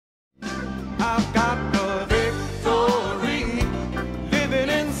I've got the victory living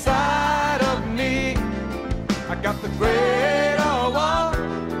inside of me. I got the greater one.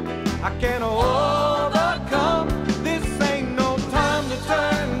 I can overcome. This ain't no time to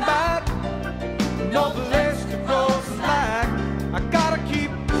turn back. No place to go slack. I gotta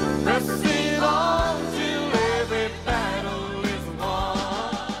keep pressing on till every battle is won.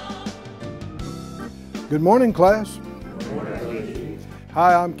 Good morning, class.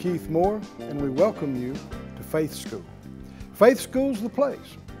 Hi, I'm Keith Moore, and we welcome you to Faith School. Faith School's the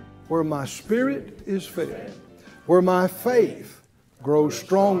place where my spirit is fed, where my faith grows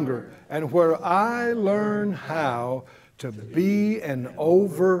stronger, and where I learn how to be an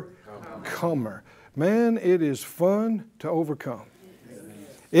overcomer. Man, it is fun to overcome.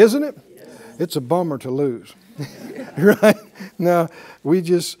 Isn't it? It's a bummer to lose. Right? No, we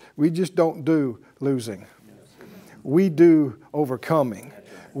just don't do losing. We do overcoming.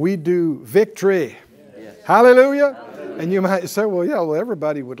 We do victory. Hallelujah. And you might say, well, yeah, well,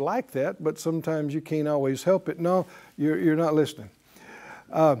 everybody would like that, but sometimes you can't always help it. No, you're not listening.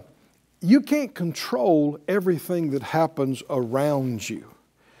 You can't control everything that happens around you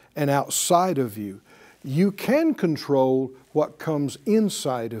and outside of you. You can control what comes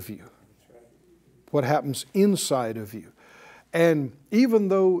inside of you, what happens inside of you. And even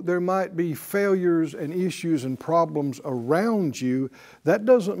though there might be failures and issues and problems around you, that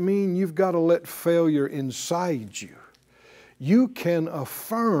doesn't mean you've got to let failure inside you. You can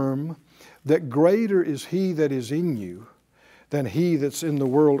affirm that greater is He that is in you than he that's in the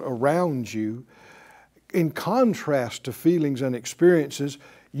world around you. In contrast to feelings and experiences,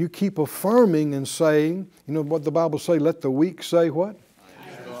 you keep affirming and saying, you know what the Bible says, let the weak say what?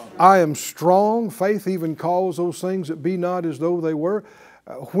 I am strong. Faith even calls those things that be not as though they were.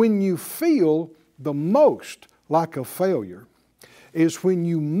 When you feel the most like a failure is when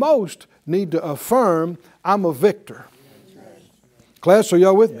you most need to affirm, I'm a victor. Class, are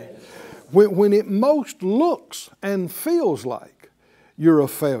y'all with me? When it most looks and feels like you're a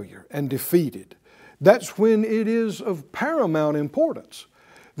failure and defeated, that's when it is of paramount importance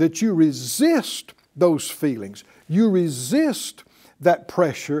that you resist those feelings. You resist that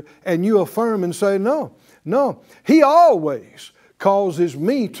pressure, and you affirm and say, no, He always causes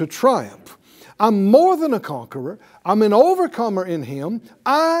me to triumph. I'm more than a conqueror. I'm an overcomer in Him.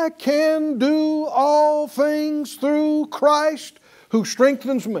 I can do all things through Christ who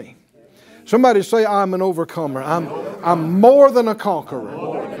strengthens me. Somebody say, I'm an overcomer. I'm more than a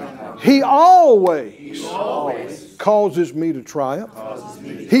conqueror. He always causes me to triumph.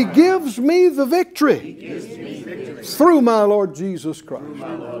 He gives me the victory through my Lord Jesus Christ.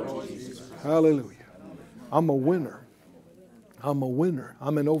 Hallelujah. I'm a winner. I'm a winner.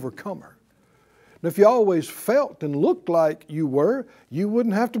 I'm an overcomer. And if you always felt and looked like you were, you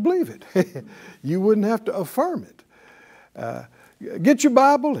wouldn't have to believe it. You wouldn't have to affirm it. Get your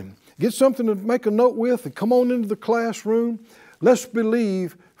Bible and get something to make a note with and come on into the classroom. Let's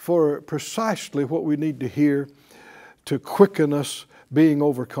believe for precisely what we need to hear to quicken us being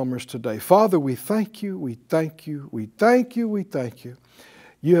overcomers today. Father, we thank you, we thank you, we thank you, we thank you.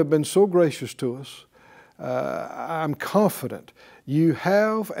 You have been so gracious to us. I'm confident you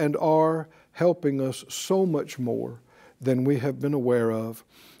have and are helping us so much more than we have been aware of.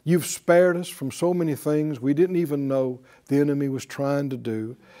 You've spared us from so many things we didn't even know the enemy was trying to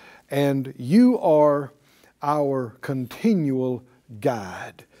do. And you are our continual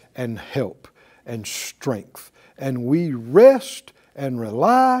guide and help and strength. And we rest and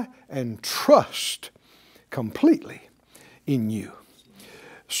rely and trust completely in you.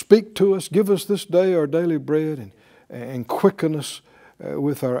 Speak to us, give us this day our daily bread, and quicken us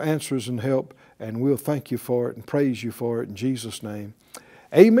with our answers and help, and we'll thank you for it and praise you for it in Jesus' name.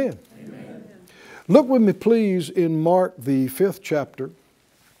 Amen. Amen. Look with me please in Mark the 5th chapter,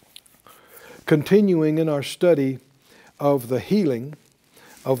 continuing in our study of the healing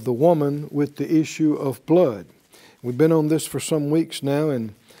of the woman with the issue of blood. We've been on this for some weeks now,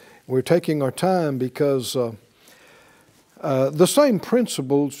 and we're taking our time because the same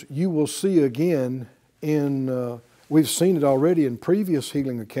principles you will see again in, we've seen it already in previous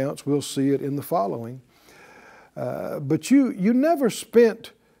healing accounts, we'll see it in the following. But you never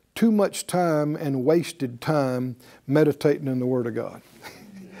spent too much time and wasted time meditating in the Word of God.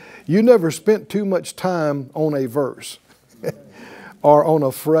 You never spent too much time on a verse or on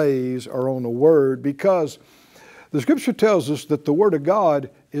a phrase or on a word, because the Scripture tells us that the Word of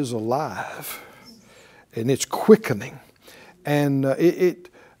God is alive and it's quickening. And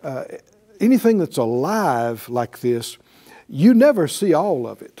anything that's alive like this, you never see all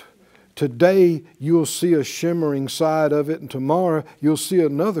of it today you'll see a shimmering side of it, and tomorrow you'll see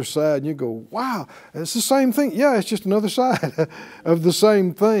another side, and you go, wow, it's the same thing. Yeah, it's just another side of the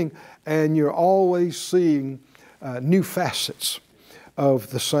same thing. And you're always seeing new facets of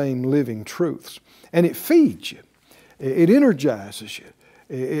the same living truths. And it feeds you. It energizes you.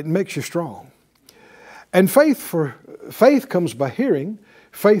 It makes you strong. And faith comes by hearing.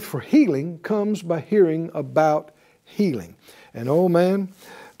 Faith for healing comes by hearing about healing. And oh man,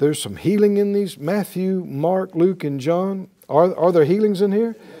 there's some healing in these Matthew, Mark, Luke, and John. Are there healings in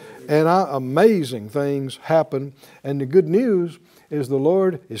here? And amazing things happen. And the good news is the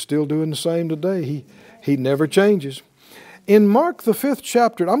Lord is still doing the same today. He never changes. In Mark the 5th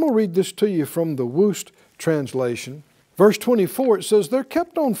chapter, I'm going to read this to you from the Worcester translation. Verse 24, it says, there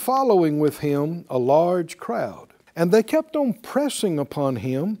kept on following with him a large crowd, and they kept on pressing upon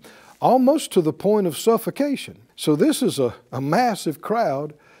him almost to the point of suffocation. So this is a massive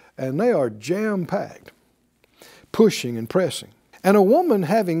crowd, and they are jam-packed, pushing and pressing. And a woman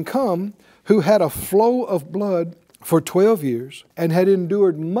having come who had a flow of blood for 12 years, and had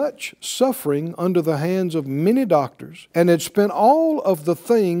endured much suffering under the hands of many doctors, and had spent all of the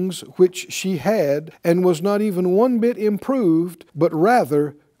things which she had, and was not even one bit improved, but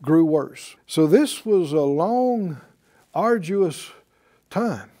rather grew worse. So this was a long, arduous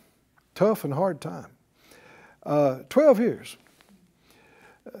time, tough and hard time. 12 years.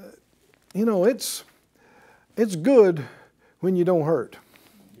 It's good when you don't hurt,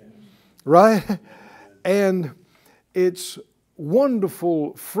 right? And it's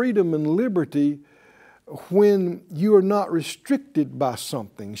wonderful freedom and liberty when you are not restricted by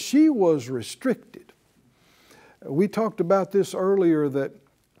something. She was restricted. We talked about this earlier, that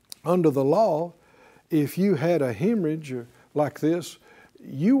under the law, if you had a hemorrhage like this,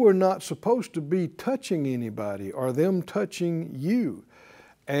 you were not supposed to be touching anybody or them touching you.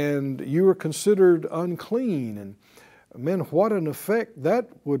 And you were considered unclean. And man, what an effect that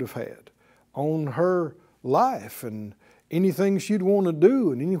would have had on her life and anything she'd want to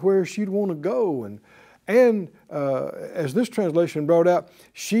do and anywhere she'd want to go. And as this translation brought out,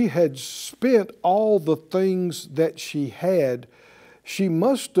 she had spent all the things that she had. She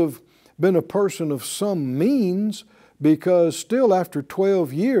must have been a person of some means, because still after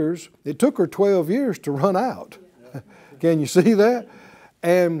 12 years, it took her 12 years to run out. Can you see that?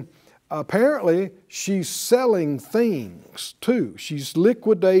 And apparently she's selling things too. She's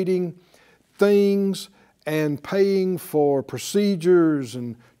liquidating things and paying for procedures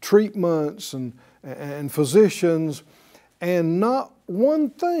and treatments and physicians, and not one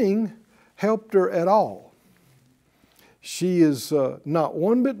thing helped her at all. She is not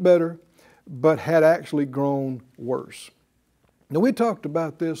one bit better, but had actually grown worse. Now, we talked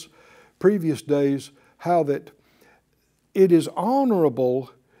about this previous days, how that it is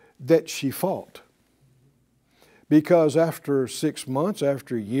honorable that she fought. Because after 6 months,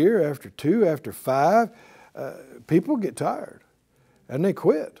 after a year, after 2, after 5, people get tired and they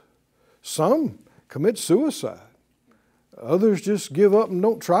quit. Some commit suicide. Others just give up and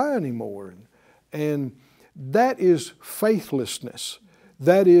don't try anymore. And that is faithlessness.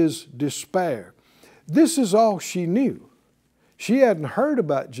 That is despair. This is all she knew. She hadn't heard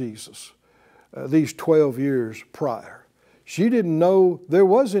about Jesus these 12 years prior. She didn't know there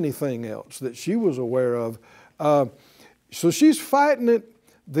was anything else that she was aware of. So she's fighting it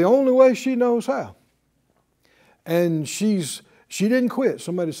the only way she knows how. And she didn't quit.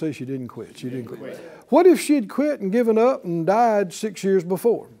 Somebody say she didn't quit. She didn't quit. What if she'd quit and given up and died 6 years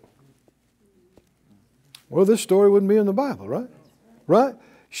before? Well, this story wouldn't be in the Bible, right? Right?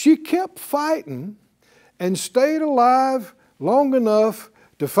 She kept fighting and stayed alive long enough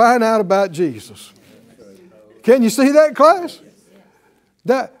to find out about Jesus. Can you see that, class?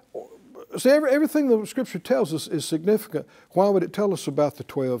 See, everything the Scripture tells us is significant. Why would it tell us about the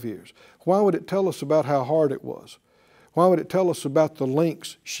 12 years? Why would it tell us about how hard it was? Why would it tell us about the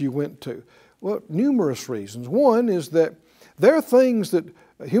lengths she went to? Well, numerous reasons. One is that there are things that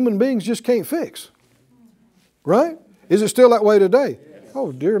human beings just can't fix. Right? Is it still that way today?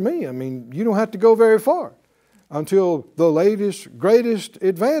 Oh, dear me. I mean, you don't have to go very far until the latest, greatest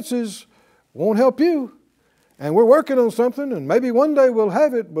advances won't help you. And we're working on something, and maybe one day we'll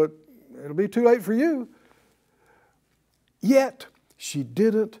have it, but it'll be too late for you. Yet, she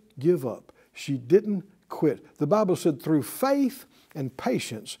didn't give up. She didn't quit. The Bible said through faith and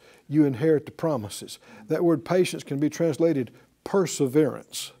patience you inherit the promises. That word patience can be translated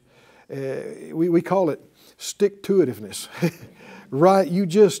perseverance. We call it stick-to-itiveness. Right? You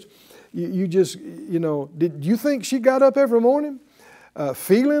know, did you think she got up every morning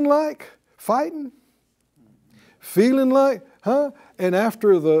feeling like fighting? feeling like, and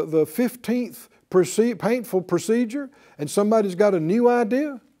after the 15th painful procedure, and somebody's got a new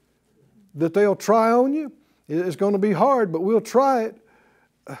idea that they'll try on you, it's going to be hard, but we'll try it.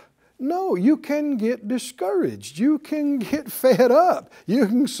 No, you can get discouraged. You can get fed up. You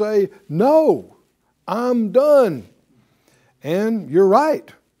can say, no, I'm done. And you're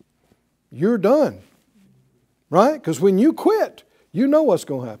right. You're done. Right? Because when you quit, you know what's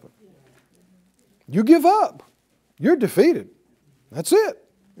going to happen. You give up. You're defeated. That's it.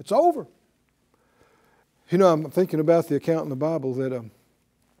 It's over. You know, I'm thinking about the account in the Bible that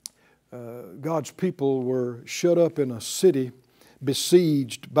God's people were shut up in a city,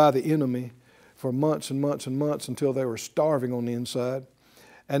 besieged by the enemy for months and months and months until they were starving on the inside.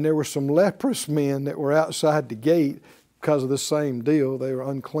 And there were some leprous men that were outside the gate because of the same deal. They were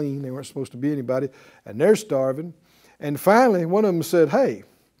unclean. They weren't supposed to be anybody. And they're starving. And finally, one of them said, hey,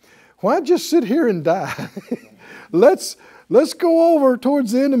 why just sit here and die? Let's go over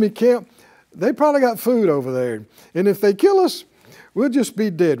towards the enemy camp. They probably got food over there. And if they kill us, we'll just be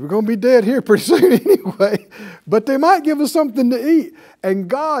dead. We're going to be dead here pretty soon anyway. But they might give us something to eat. And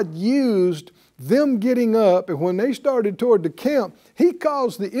God used them getting up, and when they started toward the camp, He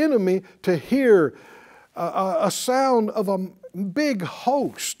caused the enemy to hear a sound of a big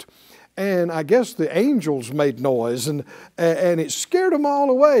host. And I guess the angels made noise, and it scared them all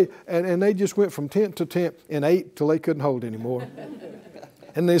away. And they just went from tent to tent and ate till they couldn't hold anymore.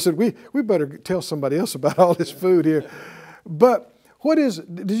 And they said, we better tell somebody else about all this food here. But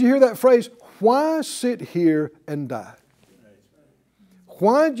did you hear that phrase? Why sit here and die?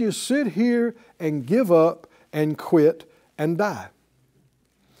 Why'd you sit here and give up and quit and die?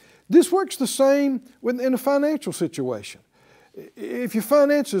 This works the same in a financial situation. If your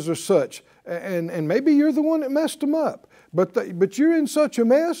finances are such, and maybe you're the one that messed them up, but you're in such a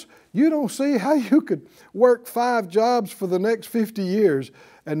mess, you don't see how you could work 5 jobs for the next 50 years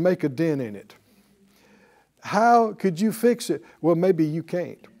and make a dent in it. How could you fix it? Well, maybe you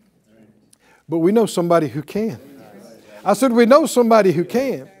can't. But we know somebody who can. I said we know somebody who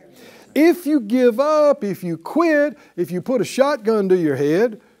can. If you give up, if you quit, if you put a shotgun to your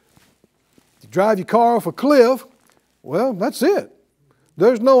head, you drive your car off a cliff, well, that's it.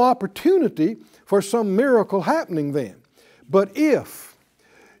 There's no opportunity for some miracle happening then. But if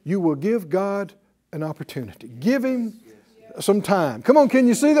you will give God an opportunity, give Him some time. Come on, can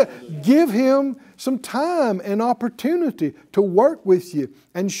you see that? Give Him some time and opportunity to work with you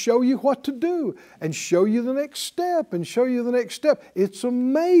and show you what to do and show you the next step and show you the next step. It's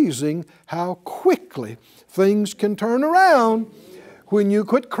amazing how quickly things can turn around when you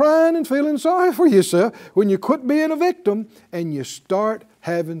quit crying and feeling sorry for yourself, when you quit being a victim and you start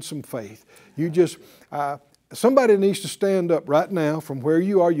having some faith. Somebody needs to stand up right now from where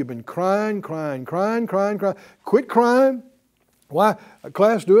you are. You've been crying. Quit crying. Why?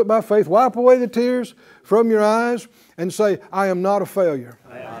 Class, do it by faith. Wipe away the tears from your eyes and say, I am not a failure.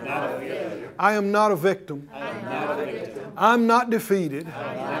 I am not a failure. I am not a victim. I am not a victim. I'm not defeated.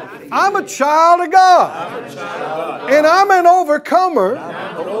 I'm a child of God. And I'm an overcomer.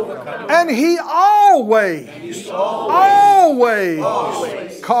 And He always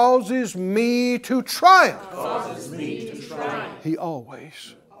causes me to triumph. He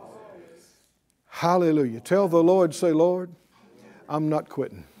always. Hallelujah. Tell the Lord, say, Lord, I'm not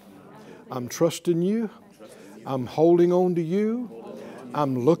quitting. I'm trusting You. I'm holding on to You.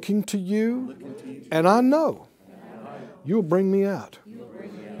 I'm looking to You. And I know You'll bring me out.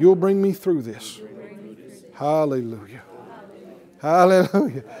 You'll bring me through this. Hallelujah.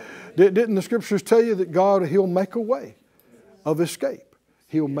 Hallelujah. Didn't the Scriptures tell you that God, He'll make a way of escape?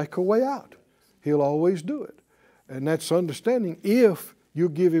 He'll make a way out. He'll always do it. And that's understanding if you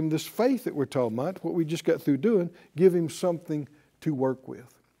give Him this faith that we're talking about, what we just got through doing, give Him something to work with.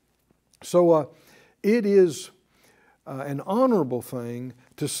 So it is an honorable thing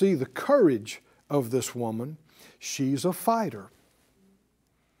to see the courage of this woman. She's a fighter.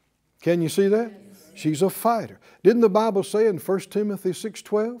 Can you see that? Yes. She's a fighter. Didn't the Bible say in 1 Timothy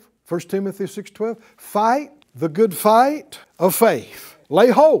 6:12? 1 Timothy 6:12, fight the good fight of faith. Lay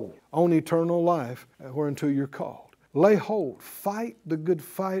hold on eternal life whereunto you're called. Lay hold. Fight the good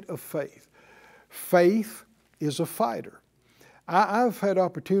fight of faith. Faith is a fighter. I've had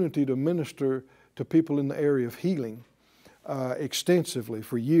opportunity to minister to people in the area of healing extensively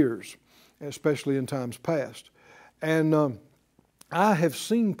for years, especially in times past. And I have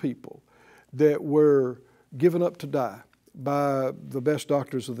seen people that were given up to die by the best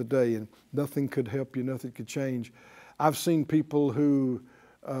doctors of the day, and nothing could help you, nothing could change. I've seen people who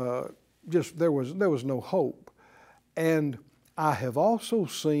there was no hope. And I have also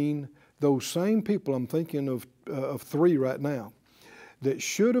seen those same people, I'm thinking of of 3 right now that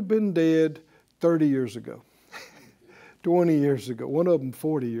should have been dead 30 years ago, 20 years ago, one of them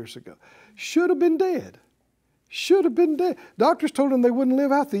 40 years ago. Should have been dead. Should have been dead. Doctors told them they wouldn't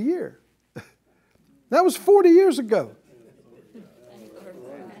live out the year. That was 40 years ago.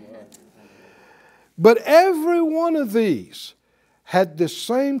 But every one of these had this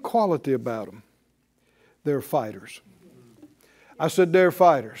same quality about them. They're fighters. I said they're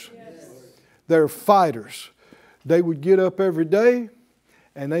fighters. Yes. They're fighters. They would get up every day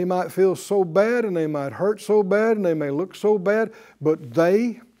and they might feel so bad and they might hurt so bad and they may look so bad, but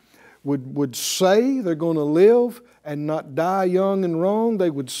they would say they're going to live and not die young and wrong.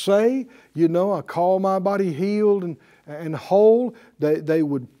 They would say, you know, I call my body healed and whole. They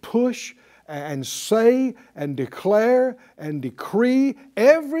would push and say and declare and decree.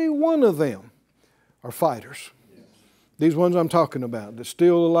 Every one of them are fighters. These ones I'm talking about, that's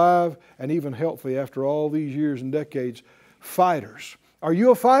still alive and even healthy after all these years and decades. Fighters. Are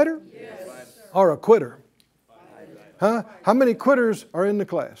you a fighter? Yes. Or a quitter? Huh? How many quitters are in the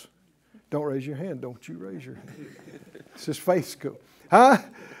class? Don't raise your hand. Don't you raise your hand. This is faith school. Huh?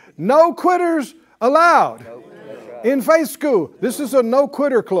 No quitters allowed in faith school. This is a no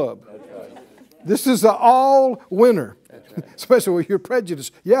quitter club. This is an all winner. Especially with your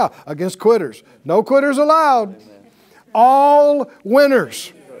prejudice. Yeah, against quitters. No quitters allowed. All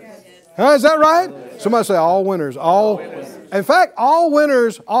winners. Huh, is that right? Somebody say all winners. All. In fact, all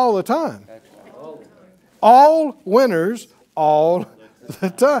winners all the time. All winners all the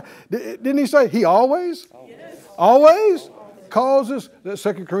time. Didn't he say he always? Always causes,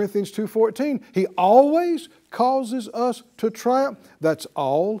 2 Corinthians 2:14, he always causes us to triumph. That's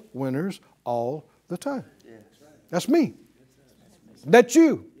all winners all the time. That's me. That's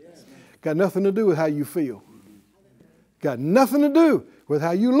you. Got nothing to do with how you feel. Got nothing to do with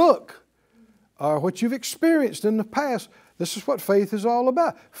how you look or what you've experienced in the past. This is what faith is all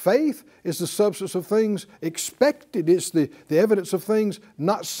about. Faith is the substance of things expected. It's the evidence of things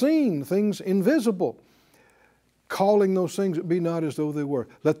not seen, things invisible. Calling those things that be not as though they were.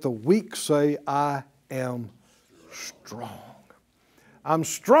 Let the weak say, I am strong. I'm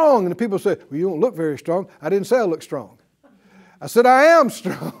strong. And the people say, well, you don't look very strong. I didn't say I look strong. I said, I am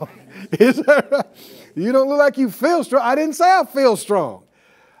strong. Is that right? You don't look like you feel strong. I didn't say I feel strong.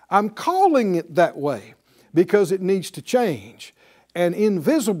 I'm calling it that way because it needs to change. And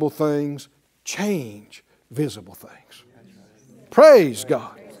invisible things change visible things. Praise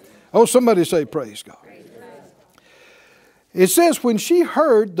God. Oh, somebody say praise God. It says, when she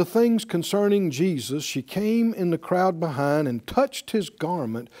heard the things concerning Jesus, she came in the crowd behind and touched his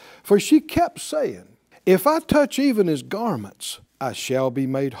garment, for she kept saying, if I touch even his garments, I shall be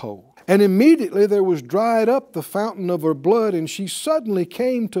made whole. And immediately there was dried up the fountain of her blood, and she suddenly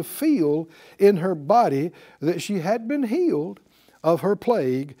came to feel in her body that she had been healed of her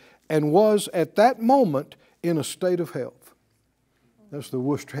plague and was at that moment in a state of health. That's the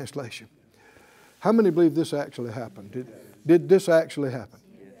Wuest translation. How many believe this actually happened? Did this actually happen?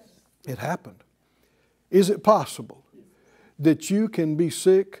 It happened. Is it possible that you can be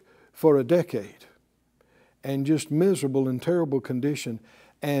sick for a decade and just miserable in terrible condition,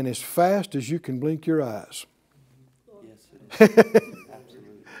 and as fast as you can blink your eyes?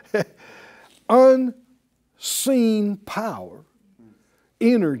 Unseen power,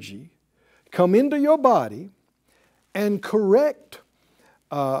 energy, come into your body and correct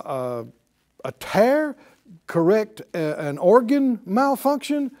a tear, correct an organ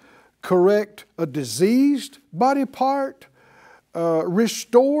malfunction, correct a diseased body part,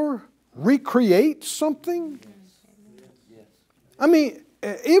 restore, recreate something. I mean,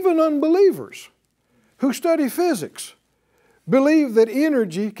 even unbelievers who study physics believe that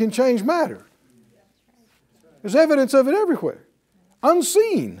energy can change matter. There's evidence of it everywhere.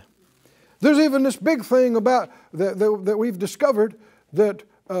 Unseen. There's even this big thing about that we've discovered that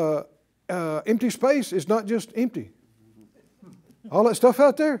empty space is not just empty. All that stuff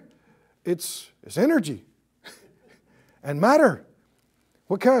out there, it's energy and matter.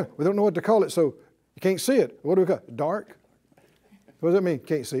 What kind? We don't know what to call it, so you can't see it. What do we call it? Dark? What does that mean?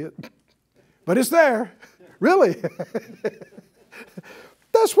 Can't see it. But it's there. Really.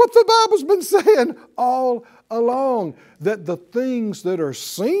 That's what the Bible's been saying all along. That the things that are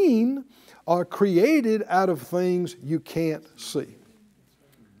seen are created out of things you can't see.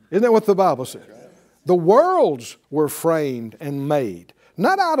 Isn't that what the Bible says? The worlds were framed and made,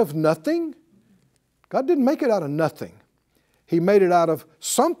 not out of nothing. God didn't make it out of nothing. He made it out of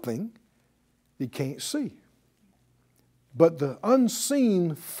something you can't see. But the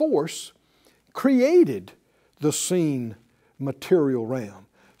unseen force created the seen material realm.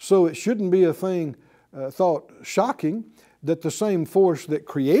 So it shouldn't be a thing thought shocking that the same force that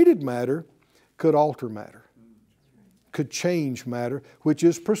created matter could alter matter, could change matter, which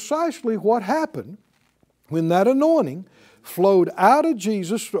is precisely what happened when that anointing flowed out of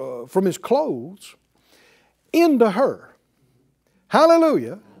Jesus from His clothes into her.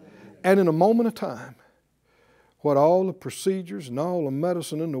 Hallelujah. And in a moment of time, what all the procedures and all the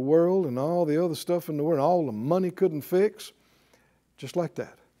medicine in the world and all the other stuff in the world, all the money couldn't fix, just like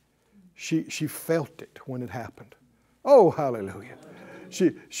that. She felt it when it happened. Oh, hallelujah.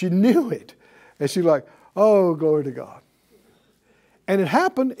 She knew it. And she's like, oh, glory to God. And it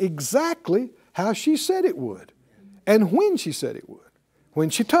happened exactly how she said it would. And when she said it would. When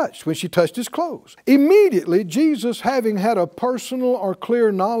she touched His clothes. Immediately, Jesus, having had a personal or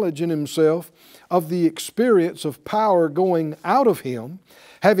clear knowledge in Himself of the experience of power going out of Him,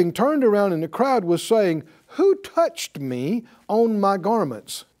 having turned around in the crowd, was saying, who touched me on my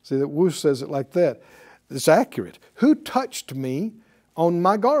garments? See, that Wu says it like that. It's accurate. Who touched me on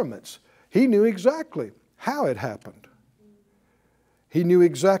my garments? He knew exactly how it happened. He knew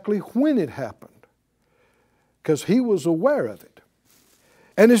exactly when it happened, because He was aware of it.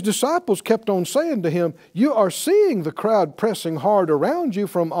 And His disciples kept on saying to Him, you are seeing the crowd pressing hard around you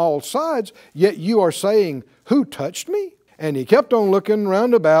from all sides, yet you are saying, who touched me? And He kept on looking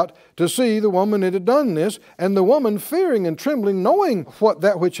round about to see the woman that had done this. And the woman, fearing and trembling, knowing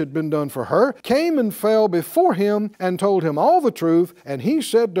that which had been done for her, came and fell before Him and told Him all the truth. And He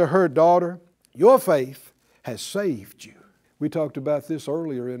said to her, daughter, your faith has saved you. We talked about this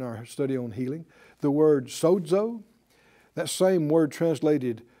earlier in our study on healing. The word sozo, that same word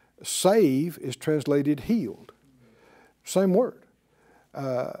translated save is translated healed. Same word.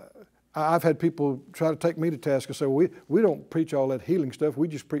 I've had people try to take me to task and say, well, we don't preach all that healing stuff. We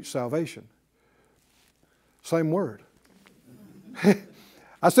just preach salvation. Same word.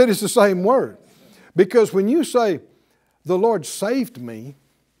 I said it's the same word. Because when you say, the Lord saved me,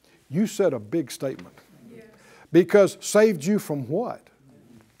 you said a big statement. Yes. Because saved you from what?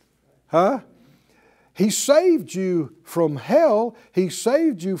 Huh? He saved you from hell. He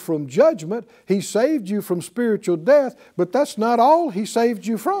saved you from judgment. He saved you from spiritual death. But that's not all He saved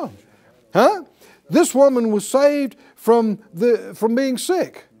you from. Huh? This woman was saved from being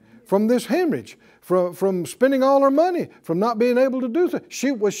sick, from this hemorrhage, from spending all her money, from not being able to do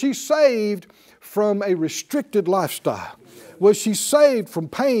things. Was she saved from a restricted lifestyle? Was she saved from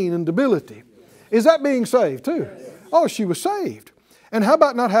pain and debility? Is that being saved too? Oh, she was saved. And how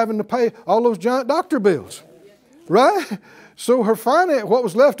about not having to pay all those giant doctor bills? Right? So what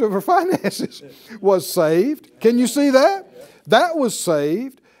was left of her finances was saved. Can you see that? That was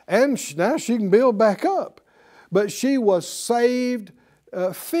saved. And now she can build back up. But she was saved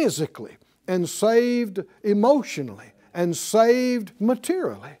physically, and saved emotionally, and saved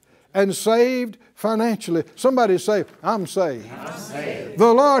materially, and saved financially. Somebody say, I'm saved. I'm saved.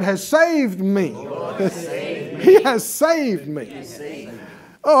 The Lord has saved me. He has saved me.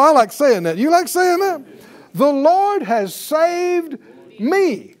 Oh, I like saying that. You like saying that? The Lord has saved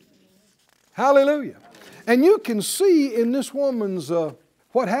me. Hallelujah. And you can see in this woman's,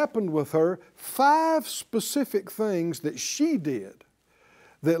 what happened with her, 5 specific things that she did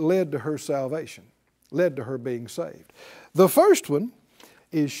that led to her salvation, led to her being saved. The first one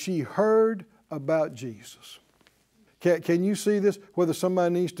is she heard about Jesus. Can you see this? Whether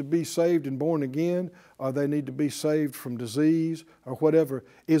somebody needs to be saved and born again, or they need to be saved from disease or whatever,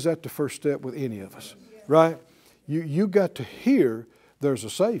 is that the first step with any of us? Right? You got to hear there's a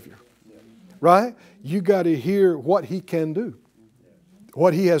Savior. Right? You got to hear what He can do,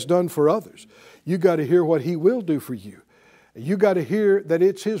 what He has done for others. You got to hear what He will do for you. You got to hear that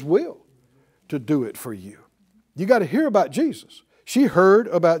it's His will to do it for you. You got to hear about Jesus. She heard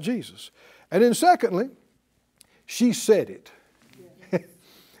about Jesus. And then secondly, she said it.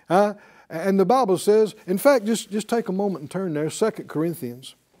 And the Bible says, in fact, just take a moment and turn there, 2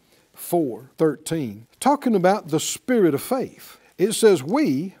 Corinthians 4:13, talking about the spirit of faith. It says,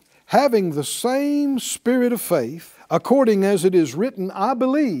 we, having the same spirit of faith, according as it is written, I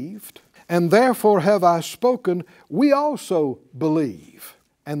believed, and therefore have I spoken, we also believe,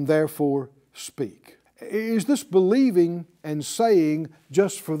 and therefore speak. Is this believing and saying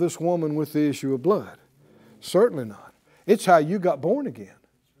just for this woman with the issue of blood? Certainly not. It's how you got born again,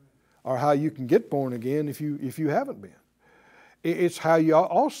 or how you can get born again if you haven't been. It's how you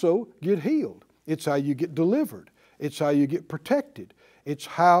also get healed. It's how you get delivered. It's how you get protected. It's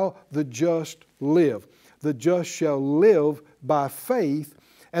how the just live. The just shall live by faith.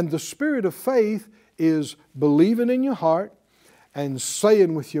 And the spirit of faith is believing in your heart and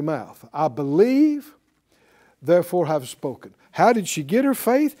saying with your mouth, I believe, therefore have spoken. How did she get her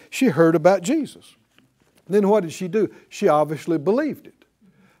faith? She heard about Jesus. Then what did she do? She obviously believed it.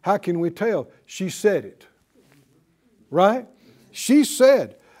 How can we tell? She said it. Right? She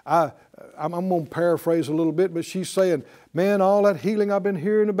said, I'm going to paraphrase a little bit, but she's saying, man, all that healing I've been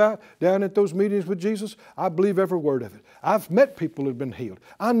hearing about down at those meetings with Jesus, I believe every word of it. I've met people who've been healed.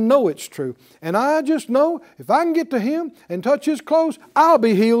 I know it's true. And I just know if I can get to Him and touch His clothes, I'll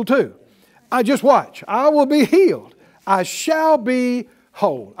be healed too. I just watch. I will be healed. I shall be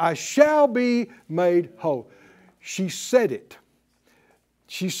whole. I shall be made whole. She said it.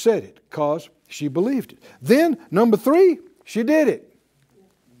 She said it because she believed it. Then, number 3, she did it.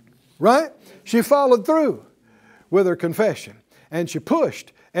 Right? She followed through with her confession. And she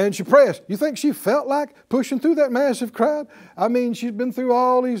pushed and she pressed. You think she felt like pushing through that massive crowd? I mean, she's been through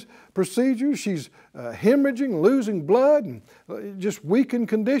all these procedures. She's hemorrhaging, losing blood, and just weak in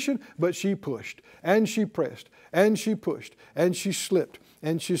condition. But she pushed and she pressed and she pushed and she slipped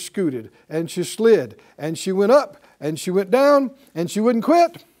and she scooted and she slid and she went up and she went down and she wouldn't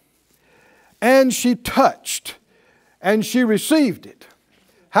quit. And she touched and she received it.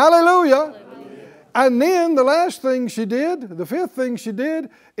 Hallelujah. And then the last thing she did, the 5th thing she did,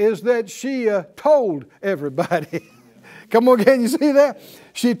 is that she told everybody. Come on, can you see that?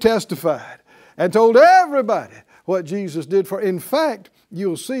 She testified and told everybody what Jesus did for her. In fact,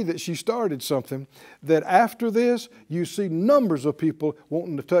 you'll see that she started something that after this, you see numbers of people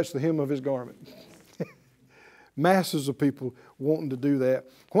wanting to touch the hem of His garment. Masses of people wanting to do that.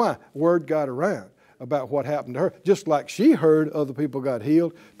 Why? Word got around about what happened to her. Just like she heard other people got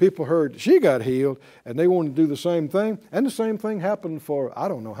healed, people heard she got healed, and they wanted to do the same thing. And the same thing happened for I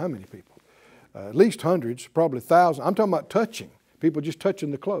don't know how many people. At least hundreds, probably thousands. I'm talking about touching. People just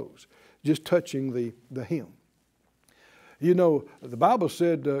touching the clothes, just touching the hem. You know, the Bible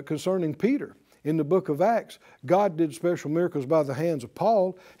said concerning Peter in the book of Acts, God did special miracles by the hands of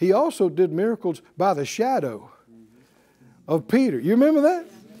Paul. He also did miracles by the shadow of Peter. You remember that?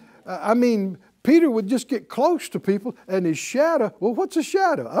 I mean, Peter would just get close to people and his shadow, well, what's a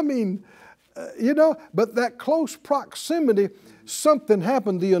shadow? I mean, you know, but that close proximity, something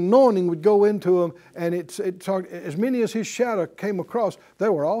happened. The anointing would go into him, and as many as his shadow came across, they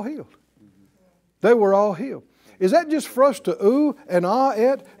were all healed. They were all healed. Is that just for us to ooh and ah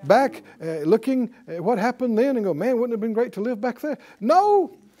at back, looking at what happened then and go, man, wouldn't it have been great to live back there?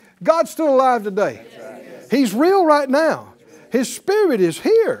 No, God's still alive today. He's real right now. His Spirit is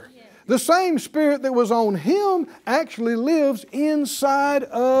here. The same Spirit that was on Him actually lives inside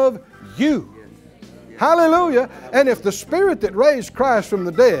of you. Hallelujah. And if the Spirit that raised Christ from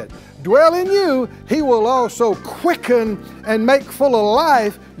the dead dwell in you, He will also quicken and make full of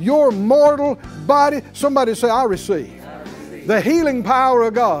life your mortal body. Somebody say, I receive the healing power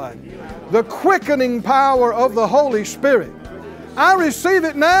of God, the quickening power of the Holy Spirit. I receive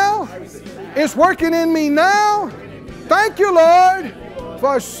it now. It's working in me now. Thank you, Lord,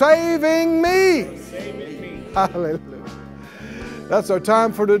 for saving me. Hallelujah. That's our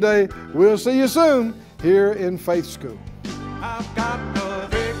time for today. We'll see you soon here in Faith School. I've got the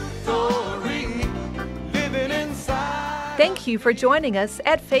victory living inside. Thank you for joining us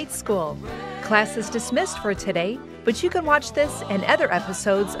at Faith School. Class is dismissed for today, but you can watch this and other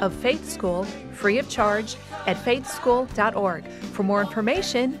episodes of Faith School free of charge at faithschool.org. For more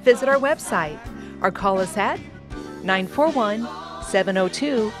information, visit our website or call us at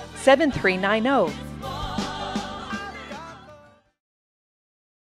 941-702-7390.